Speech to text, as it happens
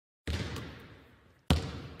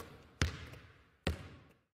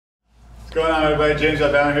What's going on, everybody? James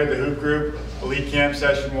Alabama here at the Hoop Group, Elite Camp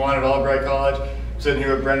Session 1 at Albright College. I'm sitting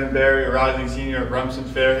here with Brendan Berry, a rising senior at Rumson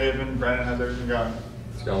Fairhaven. Brendan, how's everything going?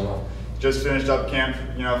 It's going well. Just finished up camp,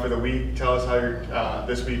 for the week. Tell us how your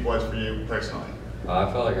this week was for you personally. I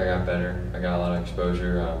felt like I got better. I got a lot of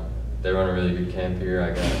exposure. They run a really good camp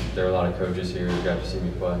here. There were a lot of coaches here who got to see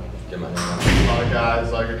me play, get my name out. A lot of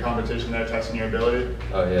guys, like a competition there, testing your ability.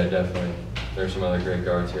 Oh yeah, definitely. There's some other great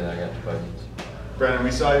guards here that I got to play against. Brendan,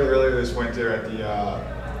 we saw you earlier this winter at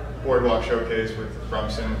the Boardwalk Showcase with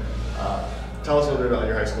Rumson. Tell us a little bit about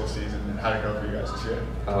your high school season and how it go for you guys this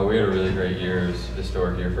year. We had a really great year. It was a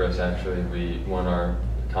historic year for us, actually. We won our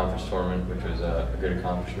conference tournament, which was a good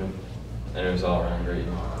accomplishment, and it was all around great.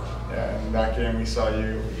 Yeah, in that game we saw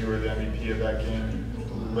you were the MVP of that game. You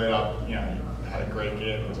lit up, you had a great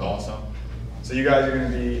game. It was awesome. So you guys are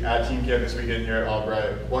going to be at team camp this weekend here at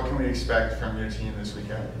Albright. What can we expect from your team this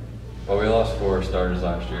weekend? Well, we lost 4 starters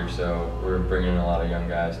last year, so we're bringing in a lot of young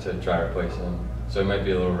guys to try to replace them. So it might be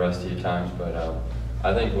a little rusty at times, but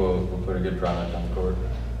I think we'll put a good product on the court.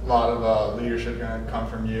 A lot of leadership going to come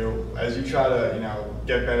from you as you try to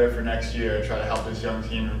get better for next year. Try to help this young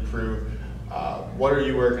team improve. What are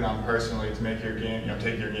you working on personally to make your game,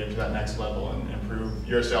 take your game to that next level and improve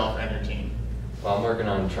yourself and your team? Well, I'm working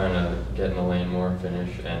on trying to get in the lane more, finish,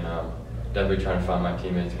 and definitely trying to find my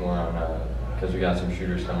teammates more on because we got some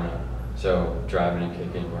shooters coming up. So driving and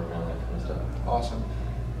kicking, working on that kind of stuff. Awesome.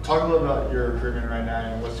 Talk a little about your recruitment right now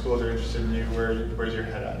and what schools are interested in you. Where's your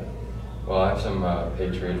head at? Well, I have some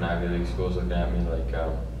Patriot and Ivy League schools looking at me, like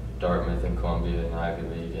Dartmouth and Columbia and Ivy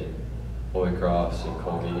League and Holy Cross and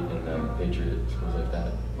Colgate and Patriot schools like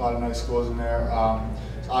that. A lot of nice schools in there.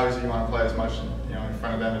 So obviously, you want to play as much in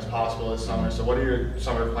front of them as possible this summer. So what are your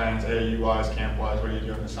summer plans, AAU-wise, camp-wise? What are you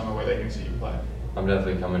doing this summer where they can see you play? I'm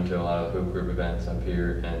definitely coming to a lot of the Hoop Group events up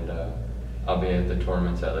here, and I'll be at the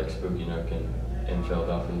tournaments at like Spooky Nook in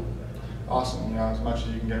Philadelphia. Awesome. As much as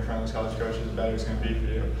you can get in front of those college coaches, the better it's going to be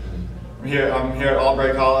for you. I'm here at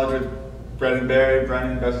Albright College with Brendan Berry.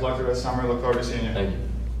 Brendan, best of luck for the summer. Look forward to seeing you. Thank you.